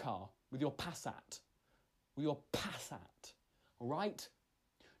 With your car. With your Passat. All right?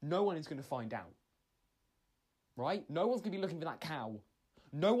 No one is going to find out. Right? No one's going to be looking for that cow.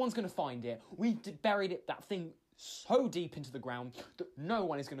 No one's going to find it. We buried that thing so deep into the ground that no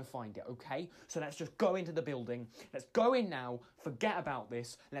one is going to find it, okay? So let's just go into the building. Let's go in now. Forget about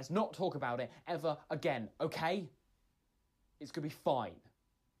this. Let's not talk about it ever again, okay? It's going to be fine.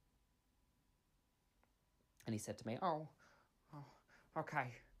 And he said to me, oh,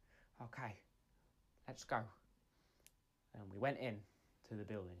 okay, let's go. And we went in to the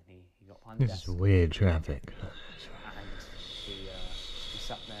building, and he got behind the desk. This is weird traffic. And he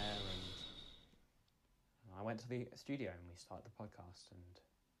sat there, and I went to the studio, and we started the podcast, and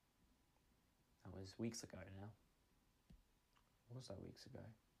that was weeks ago now. What was that weeks ago?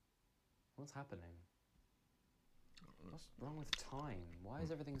 What's happening? What's wrong with time? Why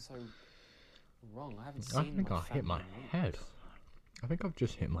is everything so wrong? I haven't seen my family. I hit my head. I think I've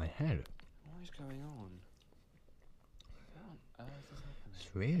just hit my head. What is going on? What on earth is happening?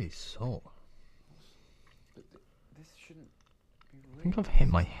 It's really sore. But this shouldn't be real. I think I've hit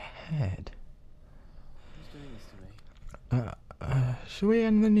my head. Who's doing this to me? Shall we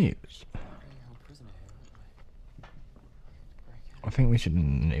end the news? We're being held prisoner here, aren't we? I think we should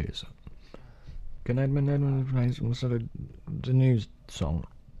end the news. Can Edmund play some sort of the news song?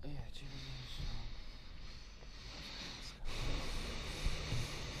 Yeah, do you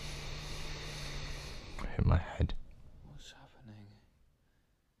know I hit my head. what's happening?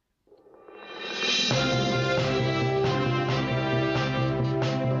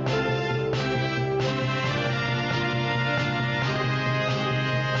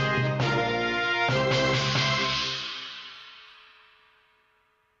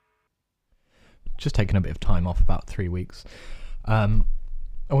 Just taking a bit of time off, about 3 weeks. And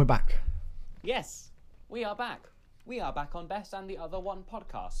we're back. Yes, we are back. We are back on Best and the Other One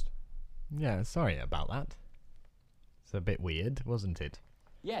podcast. Yeah, sorry about that. It's a bit weird, wasn't it?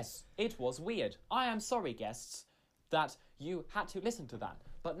 Yes, it was weird. I am sorry, guests, that you had to listen to that.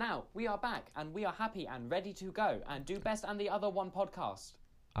 But now we are back, and we are happy and ready to go and do Best and the Other One podcast.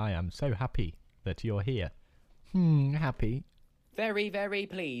 I am so happy that you're here. Happy. Very, very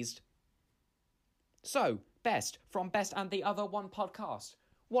pleased. So, Best, from Best and the Other One podcast.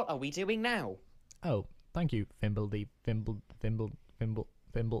 What are we doing now? Oh, thank you, Fimble.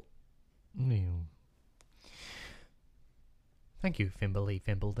 Thank you, Fimbley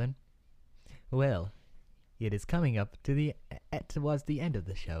Fimbledon. Well, it is coming up towards the end of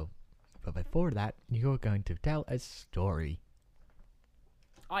the show. But before that, you're going to tell a story.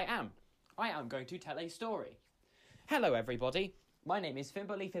 I am going to tell a story. Hello, everybody. My name is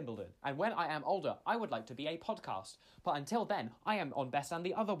Fimbley Fimbledon, and when I am older, I would like to be a podcast. But until then, I am on Best and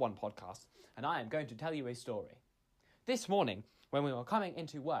the Other One podcast, and I am going to tell you a story. This morning, when we were coming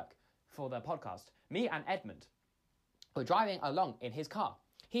into work for the podcast, me and Edmund were driving along in his car.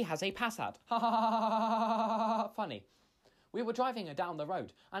 He has a Passat. Ha ha ha ha ha. Funny. We were driving down the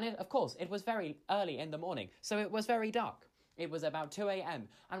road, and of course, it was very early in the morning, so it was very dark. It was about 2 a.m,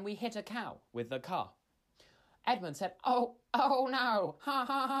 and we hit a cow with the car. Edmund said, oh no, ha ha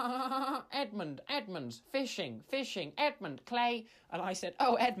ha ha, Edmund, fishing, Edmund, Clay. And I said,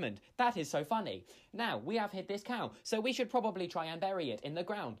 oh, Edmund, that is so funny. Now, we have hit this cow, so we should probably try and bury it in the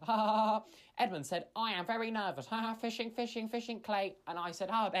ground. Ha ha ha. Edmund said, I am very nervous. Ha ha, fishing, Clay. And I said,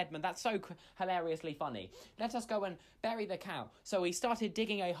 Edmund, that's so hilariously funny. Let us go and bury the cow. So we started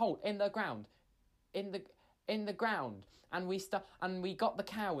digging a hole in the ground, in the ground. And we got the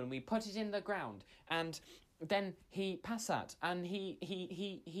cow and we put it in the ground. And then he Passat, and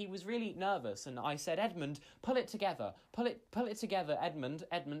he was really nervous, and I said, Edmund, pull it together, pull it together, Edmund,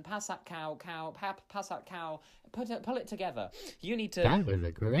 Passat cow, Passat cow, pull it together. You need to. That was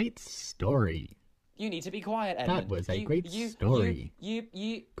a great story. You need to be quiet, Edmund. That was a great story.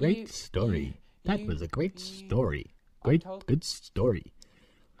 Great story. That was a great story. Good story.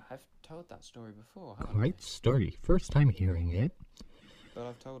 I've told that story before. Great story. First time hearing it. But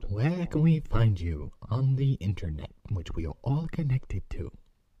I've told it. Where can we find you on the internet, which we are all connected to?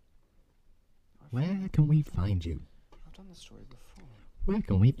 Where can we find you? I've done the story before. Where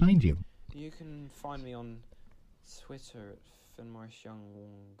can we find you? You can find me on Twitter at Finmarish Young,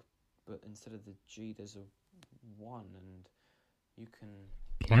 but instead of the G, there's a 1, and you can.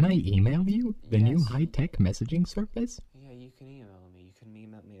 Can I email you the new Yes. high-tech messaging service? Yeah, you can email me. You can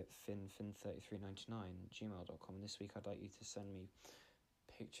email me at fin3399@gmail.com. And this week I'd like you to send me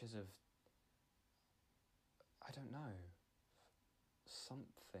pictures of, I don't know,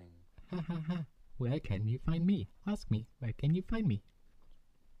 something. Ha ha ha. Where can you find me? Ask me. Where can you find me?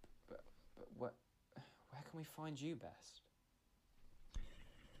 But where can we find you best?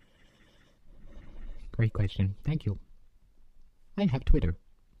 Great question. Thank you. I have Twitter.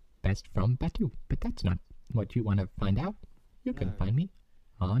 Best from Batu. But that's not what you want to find out. You can No. find me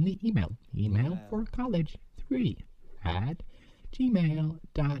on the email. Email for college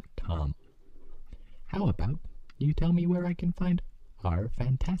 3@gmail.com. How about you tell me where I can find our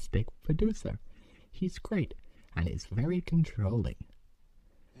fantastic producer? He's great and is very controlling.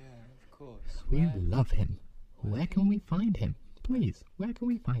 Yeah, of course. We love him. Where can we find him? Please, where can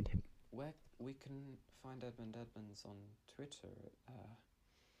we find him? Where we can find Edmund Edmonds on Twitter.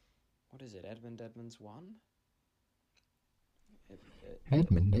 What is it? Edmund Edmonds 1?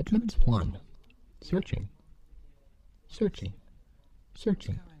 Edmund Edmonds 1. Searching. What's going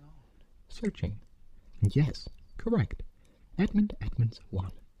on? Searching. Yes, correct. Edmund Edmonds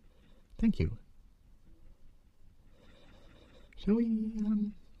 1. Thank you. Shall we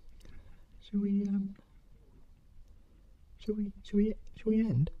end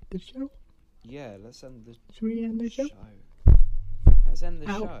the show? Yeah, let's end the Shall we end the show? Let's end the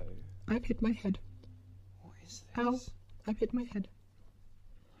Ow. show. I've hit my head. What is this? Ow. I've hit my head.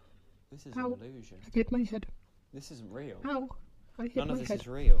 This is Ow. an illusion. I've hit my head. This isn't real. Ow. I hit None my of this head. is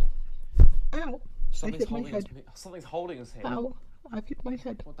real. Ow. Something's hit my holding us. head. Something's holding us here. Ow. I've hit my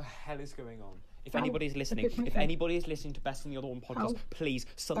head. What the hell is going on? If Ow. anybody's listening, hit my if head. anybody is listening to Best in the Other One podcast, Ow. please,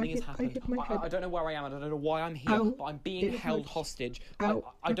 something I has hit happened. my head. I don't know where I am. I don't know why I'm here, Ow. but I'm being It held hurts. hostage. Ow.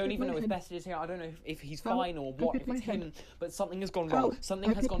 I don't hit even my know if head. Best is here. I don't know if he's Ow. fine or I what, hit if my it's head. him, but something has gone Ow. wrong.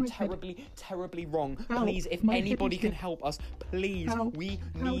 Something I has hit gone my head. terribly wrong. Ow. Please, if My head anybody is can hit. help us, please, Ow. we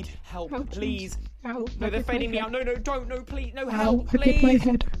Ouch. need help. Ouch. Please. Ow. No, I they're hit my fading me head. out. No, don't. No, please. No Ow. help. I hit my Please.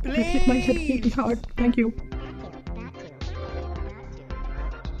 head. I hit my head really Please. hard. Thank you.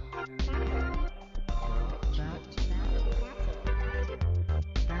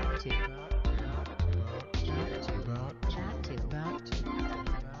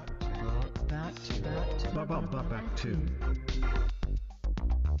 Back to.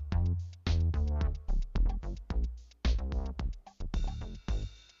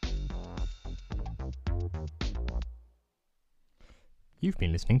 You've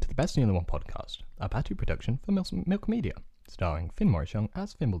been listening to the Best in the One podcast, a Batu production for Milk Media, starring Finn Morrisyoung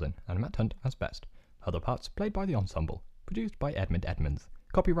as Fimbledon and Matt Hunt as Best. Other parts played by the ensemble. Produced by Edmund Edmonds.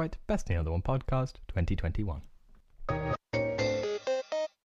 Copyright Best in the One podcast 2021.